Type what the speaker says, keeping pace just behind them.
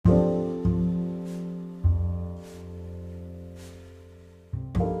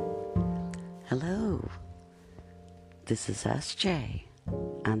Hello, this is SJ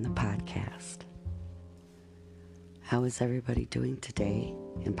on the podcast. How is everybody doing today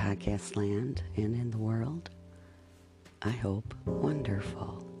in podcast land and in the world? I hope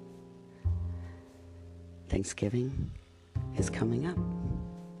wonderful. Thanksgiving is coming up,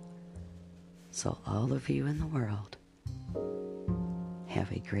 so all of you in the world,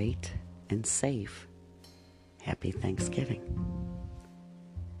 have a great and safe Happy Thanksgiving.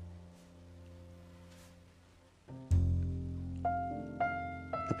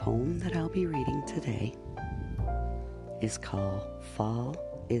 The poem that I'll be reading today is called Fall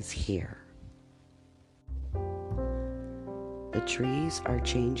is Here. The trees are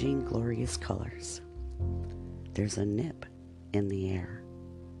changing glorious colors. There's a nip in the air.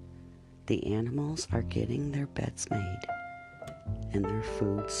 The animals are getting their beds made and their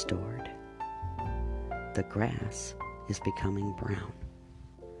food stored. The grass is becoming brown.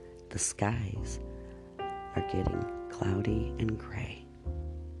 The skies are getting cloudy and gray.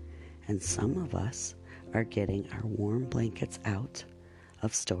 And some of us are getting our warm blankets out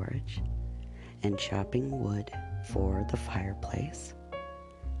of storage and chopping wood for the fireplace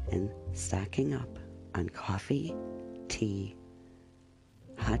and stocking up on coffee, tea,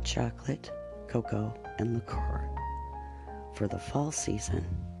 hot chocolate, cocoa, and liqueur, for the fall season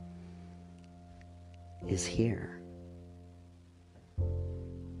is here.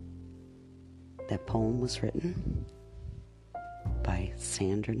 That poem was written by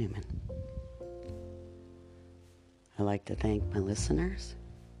Sandra Newman. I'd like to thank my listeners,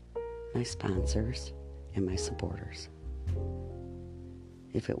 my sponsors, and my supporters.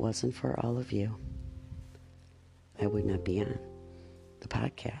 If it wasn't for all of you, I would not be on the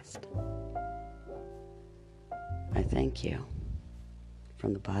podcast. I thank you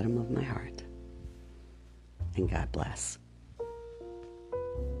from the bottom of my heart, and God bless.